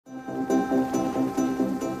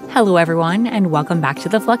Hello everyone, and welcome back to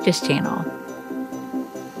the Fluctus channel.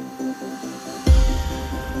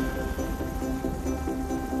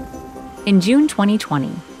 In June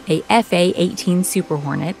 2020, a F-18 Super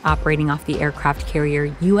Hornet operating off the aircraft carrier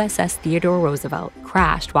USS Theodore Roosevelt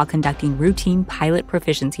crashed while conducting routine pilot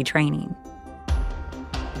proficiency training.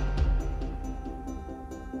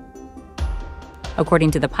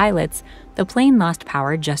 According to the pilots, the plane lost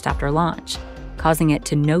power just after launch, causing it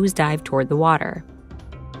to nosedive toward the water.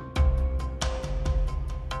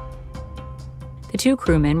 The two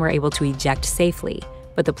crewmen were able to eject safely,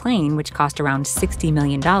 but the plane, which cost around $60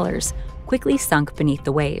 million, quickly sunk beneath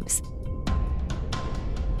the waves.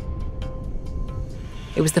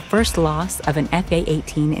 It was the first loss of an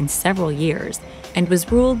F-18 in several years and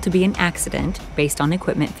was ruled to be an accident based on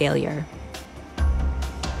equipment failure.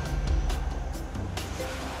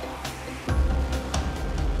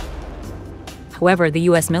 However, the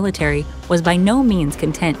U.S. military was by no means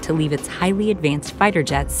content to leave its highly advanced fighter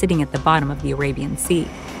jets sitting at the bottom of the Arabian Sea.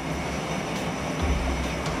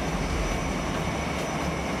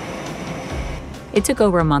 It took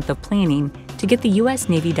over a month of planning to get the U.S.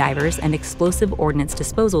 Navy divers and explosive ordnance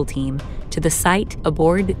disposal team to the site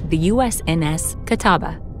aboard the USNS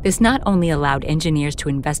Catawba. This not only allowed engineers to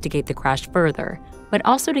investigate the crash further, but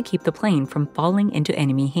also to keep the plane from falling into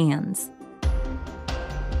enemy hands.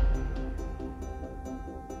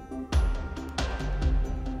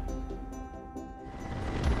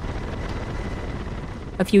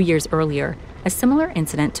 A few years earlier, a similar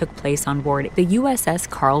incident took place on board the USS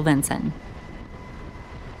Carl Vinson.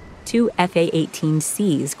 Two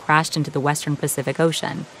F-18Cs crashed into the western Pacific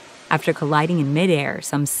Ocean after colliding in midair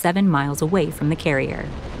some 7 miles away from the carrier.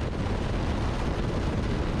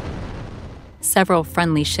 Several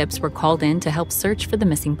friendly ships were called in to help search for the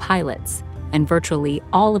missing pilots, and virtually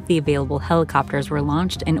all of the available helicopters were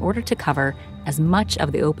launched in order to cover as much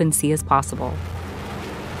of the open sea as possible.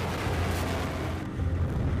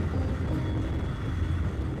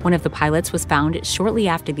 One of the pilots was found shortly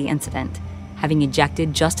after the incident, having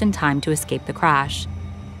ejected just in time to escape the crash.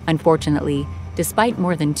 Unfortunately, despite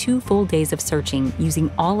more than 2 full days of searching using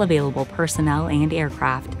all available personnel and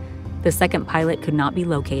aircraft, the second pilot could not be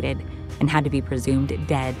located and had to be presumed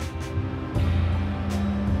dead.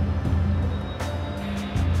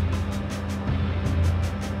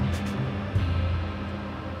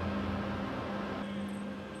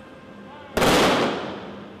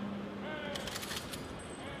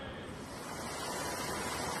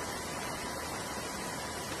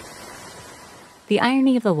 The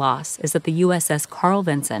irony of the loss is that the USS Carl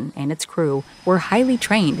Vinson and its crew were highly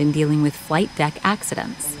trained in dealing with flight deck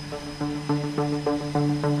accidents.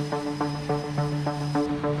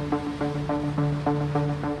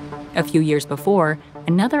 A few years before,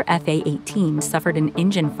 another F-18 suffered an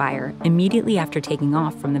engine fire immediately after taking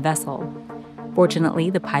off from the vessel. Fortunately,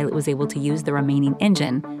 the pilot was able to use the remaining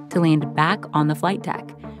engine to land back on the flight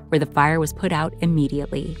deck, where the fire was put out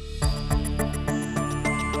immediately.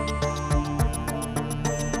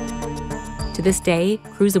 To this day,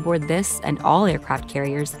 crews aboard this and all aircraft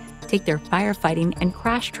carriers take their firefighting and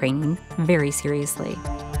crash training very seriously.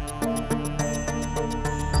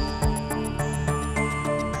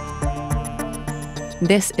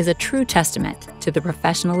 This is a true testament to the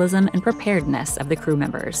professionalism and preparedness of the crew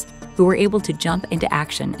members, who were able to jump into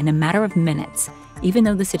action in a matter of minutes, even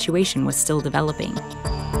though the situation was still developing.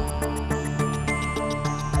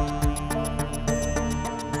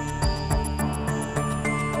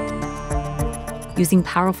 Using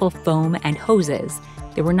powerful foam and hoses,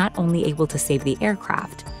 they were not only able to save the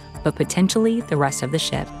aircraft, but potentially the rest of the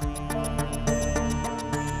ship.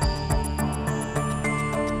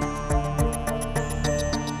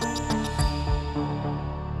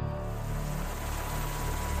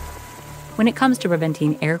 When it comes to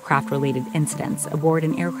preventing aircraft-related incidents aboard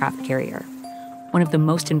an aircraft carrier, one of the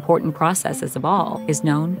most important processes of all is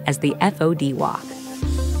known as the FOD walk.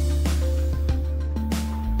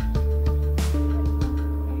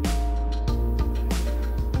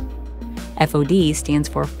 FOD stands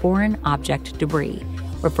for Foreign Object Debris,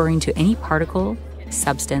 referring to any particle,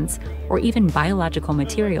 substance, or even biological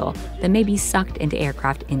material that may be sucked into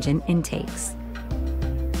aircraft engine intakes.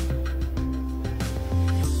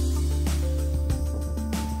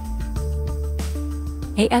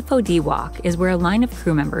 A FOD walk is where a line of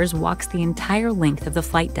crew members walks the entire length of the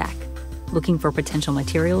flight deck, looking for potential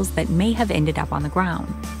materials that may have ended up on the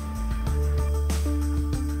ground.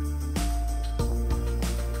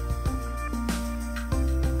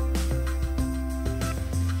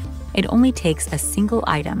 It only takes a single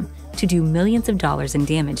item to do millions of dollars in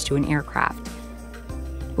damage to an aircraft,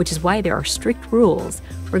 which is why there are strict rules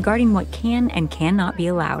regarding what can and cannot be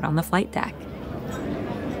allowed on the flight deck.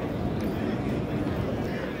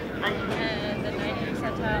 And the 90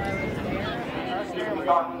 percentile, I was there.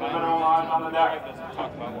 On the deck.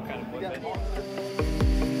 Talk about what kind of equipment.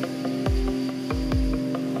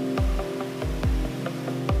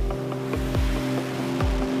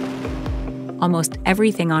 Almost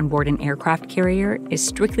everything on board an aircraft carrier is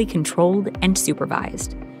strictly controlled and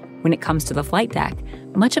supervised. When it comes to the flight deck,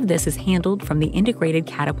 much of this is handled from the Integrated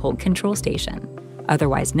Catapult Control Station,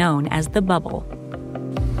 otherwise known as the bubble.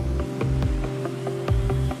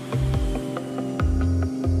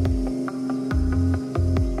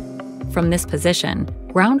 From this position,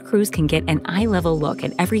 ground crews can get an eye-level look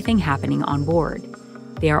at everything happening on board.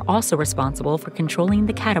 They are also responsible for controlling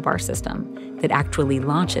the catabar system that actually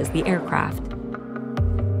launches the aircraft.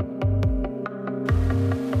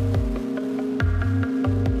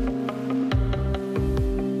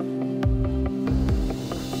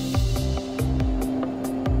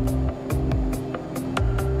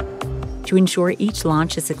 To ensure each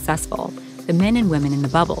launch is successful, the men and women in the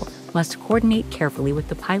bubble must coordinate carefully with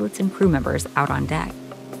the pilots and crew members out on deck.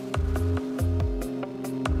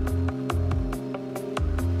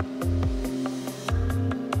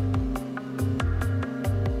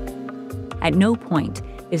 At no point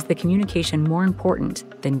is the communication more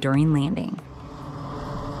important than during landing.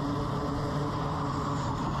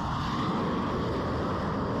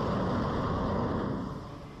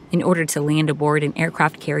 In order to land aboard an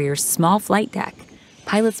aircraft carrier's small flight deck,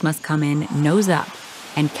 pilots must come in nose up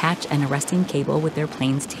and catch an arresting cable with their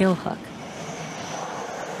plane's tailhook.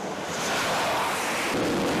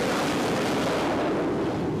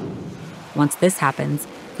 Once this happens,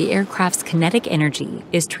 the aircraft's kinetic energy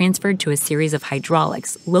is transferred to a series of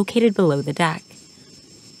hydraulics located below the deck.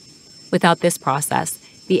 Without this process,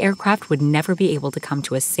 the aircraft would never be able to come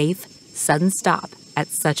to a safe, sudden stop at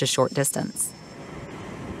such a short distance.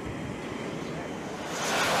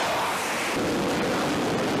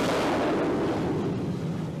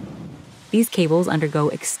 These cables undergo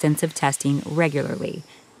extensive testing regularly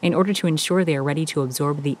in order to ensure they are ready to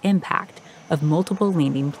absorb the impact of multiple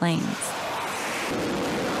landing planes.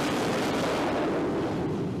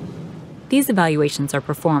 These evaluations are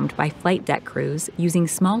performed by flight deck crews using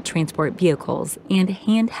small transport vehicles and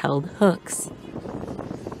handheld hooks.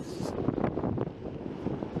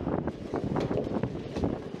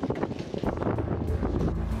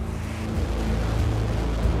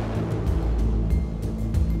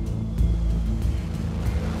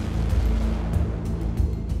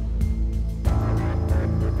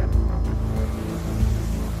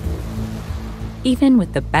 Even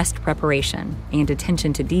with the best preparation and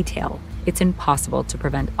attention to detail, it's impossible to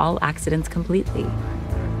prevent all accidents completely.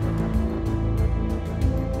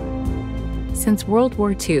 Since World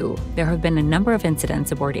War II, there have been a number of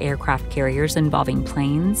incidents aboard aircraft carriers involving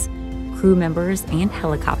planes, crew members, and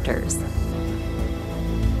helicopters.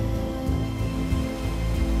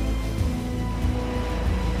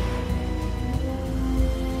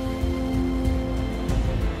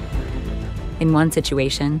 In one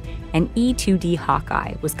situation, an E-2D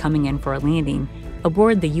Hawkeye was coming in for a landing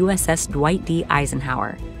aboard the USS Dwight D.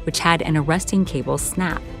 Eisenhower, which had an arresting cable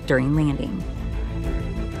snap during landing.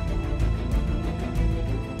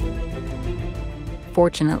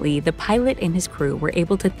 Fortunately, the pilot and his crew were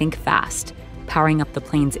able to think fast, powering up the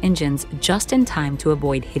plane's engines just in time to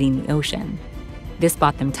avoid hitting the ocean. This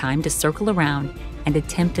bought them time to circle around and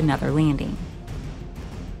attempt another landing.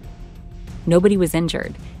 Nobody was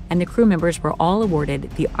injured, and the crew members were all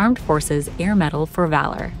awarded the Armed Forces Air Medal for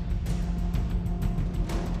Valor.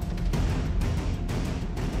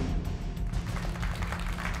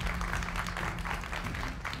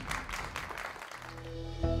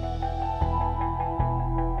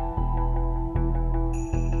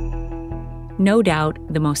 No doubt,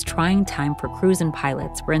 the most trying time for crews and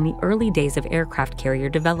pilots were in the early days of aircraft carrier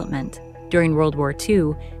development. During World War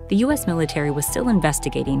II, the U.S. military was still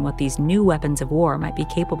investigating what these new weapons of war might be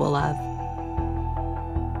capable of.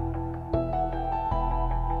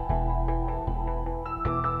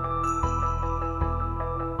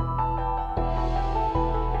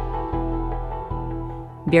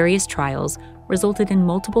 Various trials resulted in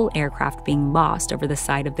multiple aircraft being lost over the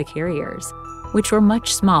side of the carriers, which were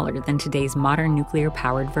much smaller than today's modern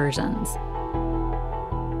nuclear-powered versions.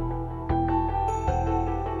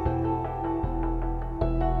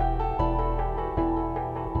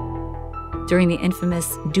 During the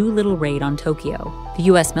infamous Doolittle raid on Tokyo, the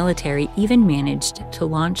U.S. military even managed to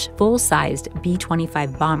launch full-sized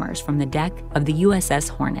B-25 bombers from the deck of the USS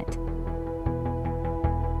Hornet.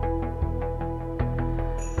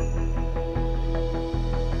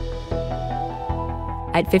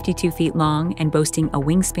 At 52 feet long and boasting a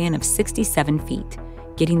wingspan of 67 feet,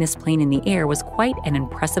 getting this plane in the air was quite an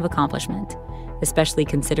impressive accomplishment, especially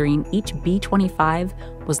considering each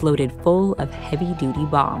B-25 was loaded full of heavy-duty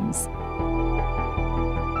bombs.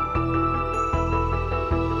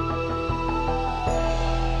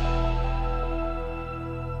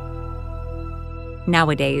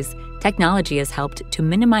 Nowadays, technology has helped to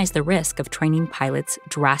minimize the risk of training pilots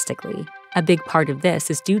drastically. A big part of this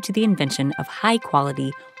is due to the invention of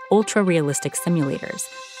high-quality, ultra-realistic simulators.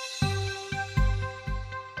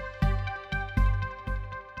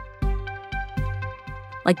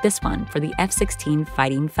 Like this one for the F-16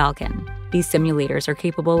 Fighting Falcon. These simulators are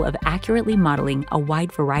capable of accurately modeling a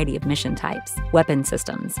wide variety of mission types, weapon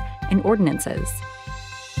systems, and ordnances.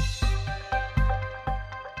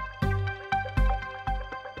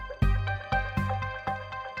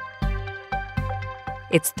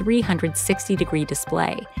 Its 360-degree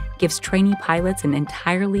display gives trainee pilots an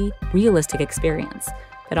entirely realistic experience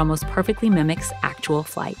that almost perfectly mimics actual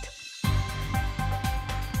flight.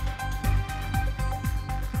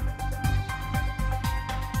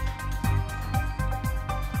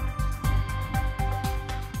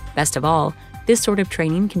 Best of all, this sort of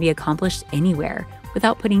training can be accomplished anywhere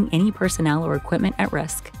without putting any personnel or equipment at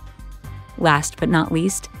risk. Last but not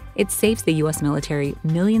least, it saves the U.S. military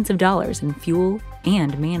millions of dollars in fuel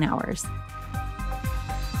and man-hours.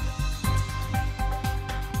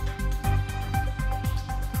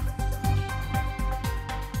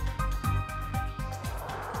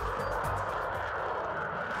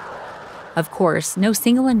 Of course, no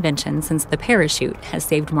single invention since the parachute has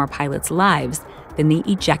saved more pilots' lives than the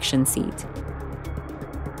ejection seat.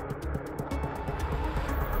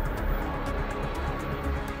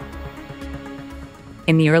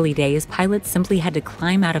 In the early days, pilots simply had to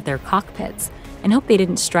climb out of their cockpits and hope they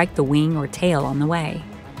didn't strike the wing or tail on the way.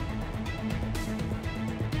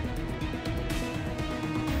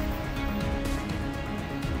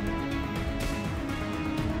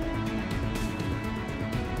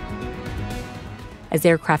 As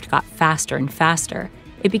aircraft got faster and faster,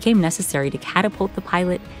 it became necessary to catapult the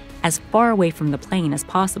pilot as far away from the plane as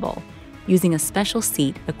possible, using a special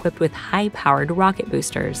seat equipped with high-powered rocket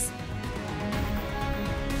boosters.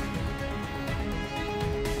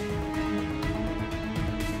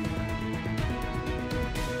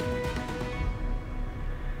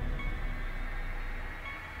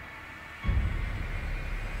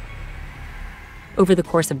 Over the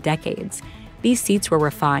course of decades, these seats were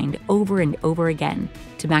refined over and over again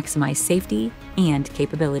to maximize safety and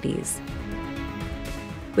capabilities.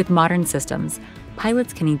 With modern systems,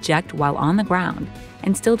 pilots can eject while on the ground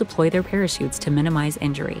and still deploy their parachutes to minimize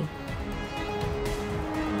injury.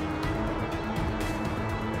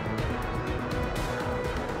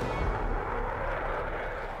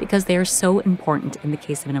 Because they are so important in the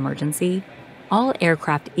case of an emergency, all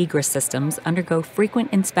aircraft egress systems undergo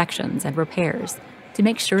frequent inspections and repairs to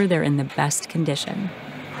make sure they're in the best condition.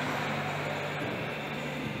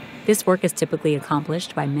 This work is typically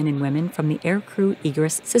accomplished by men and women from the Aircrew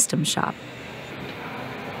Egress Systems Shop.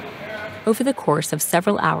 Over the course of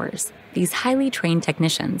several hours, these highly trained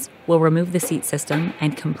technicians will remove the seat system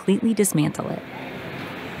and completely dismantle it.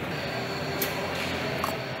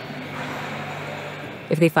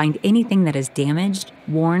 If they find anything that is damaged,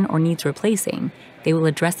 worn, or needs replacing, they will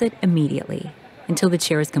address it immediately. Until the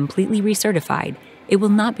chair is completely recertified, it will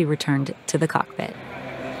not be returned to the cockpit.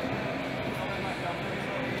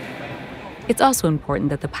 It's also important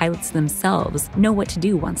that the pilots themselves know what to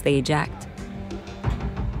do once they eject.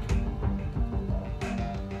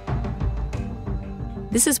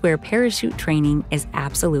 This is where parachute training is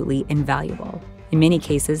absolutely invaluable. In many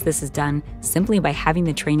cases, this is done simply by having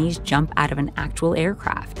the trainees jump out of an actual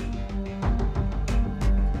aircraft.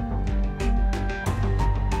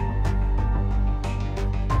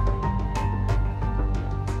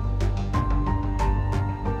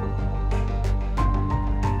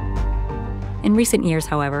 In recent years,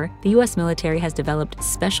 however, the U.S. military has developed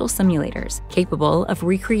special simulators capable of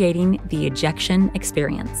recreating the ejection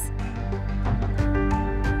experience.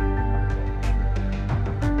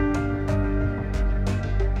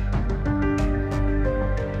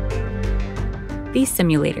 These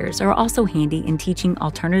simulators are also handy in teaching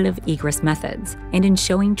alternative egress methods and in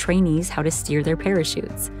showing trainees how to steer their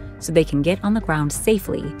parachutes so they can get on the ground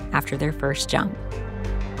safely after their first jump.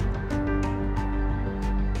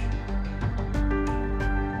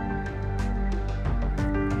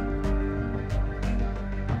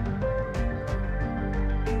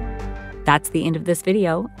 That's the end of this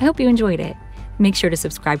video. I hope you enjoyed it. Make sure to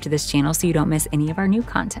subscribe to this channel so you don't miss any of our new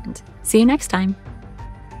content. See you next time.